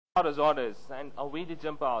orders, and away they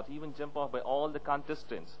jump out, even jump off by all the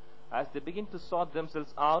contestants. As they begin to sort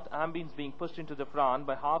themselves out, Ambience being pushed into the front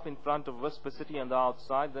by half in front of Whisper City on the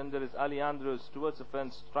outside. Then there is Alejandro's towards the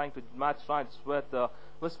fence trying to match rights with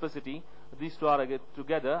Whisper City. These two are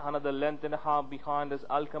together. Another length and a half behind is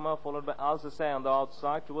Alcama, followed by Alsace on the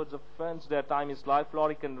outside. Towards the fence, their time is live.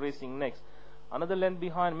 Florican racing next. Another length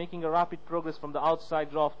behind, making a rapid progress from the outside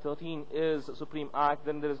draw of 13 is Supreme Act.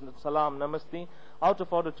 Then there is Salam Namaste, out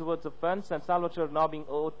of order towards the fence, and Salvatore now being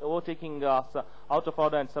overtaking out of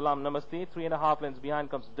order and Salam Namaste. 3.5 lengths behind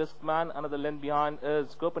comes Discman. Another length behind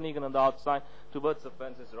is Copenhagen on the outside. Towards the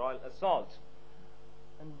fence is Royal Assault.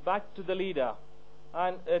 And back to the leader.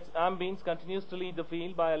 And its Ambience continues to lead the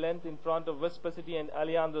field by a length in front of Whisper City and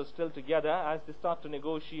Alejandro still together as they start to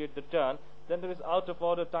negotiate the turn. Then there is out of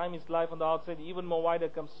order, time is life on the outside. Even more wider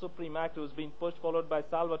comes Supreme Act, who is being pushed, followed by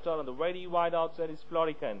Salvatore. On the very wide outside is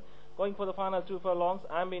Florican. Going for the final 2 furlongs,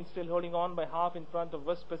 Ambience still holding on by half in front of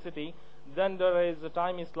Whisper City. Then there is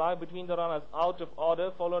time is live between the runners, out of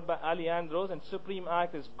order, followed by Alejandro's, and Supreme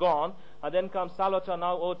Act is gone. And then comes Salvatore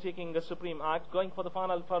now overtaking the Supreme Act. Going for the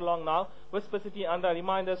final furlong now. Whisper City, under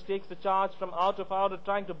reminders, takes the charge from out of order,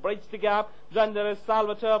 trying to bridge the gap. Then there is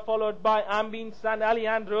Salvatore, followed by Ambience and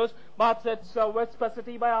Alejandro's. But it's Whisper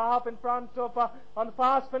City by a half in front of on the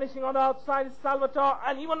fast, finishing on the outside is Salvatore,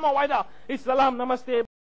 and even more wider is Salam Namaste.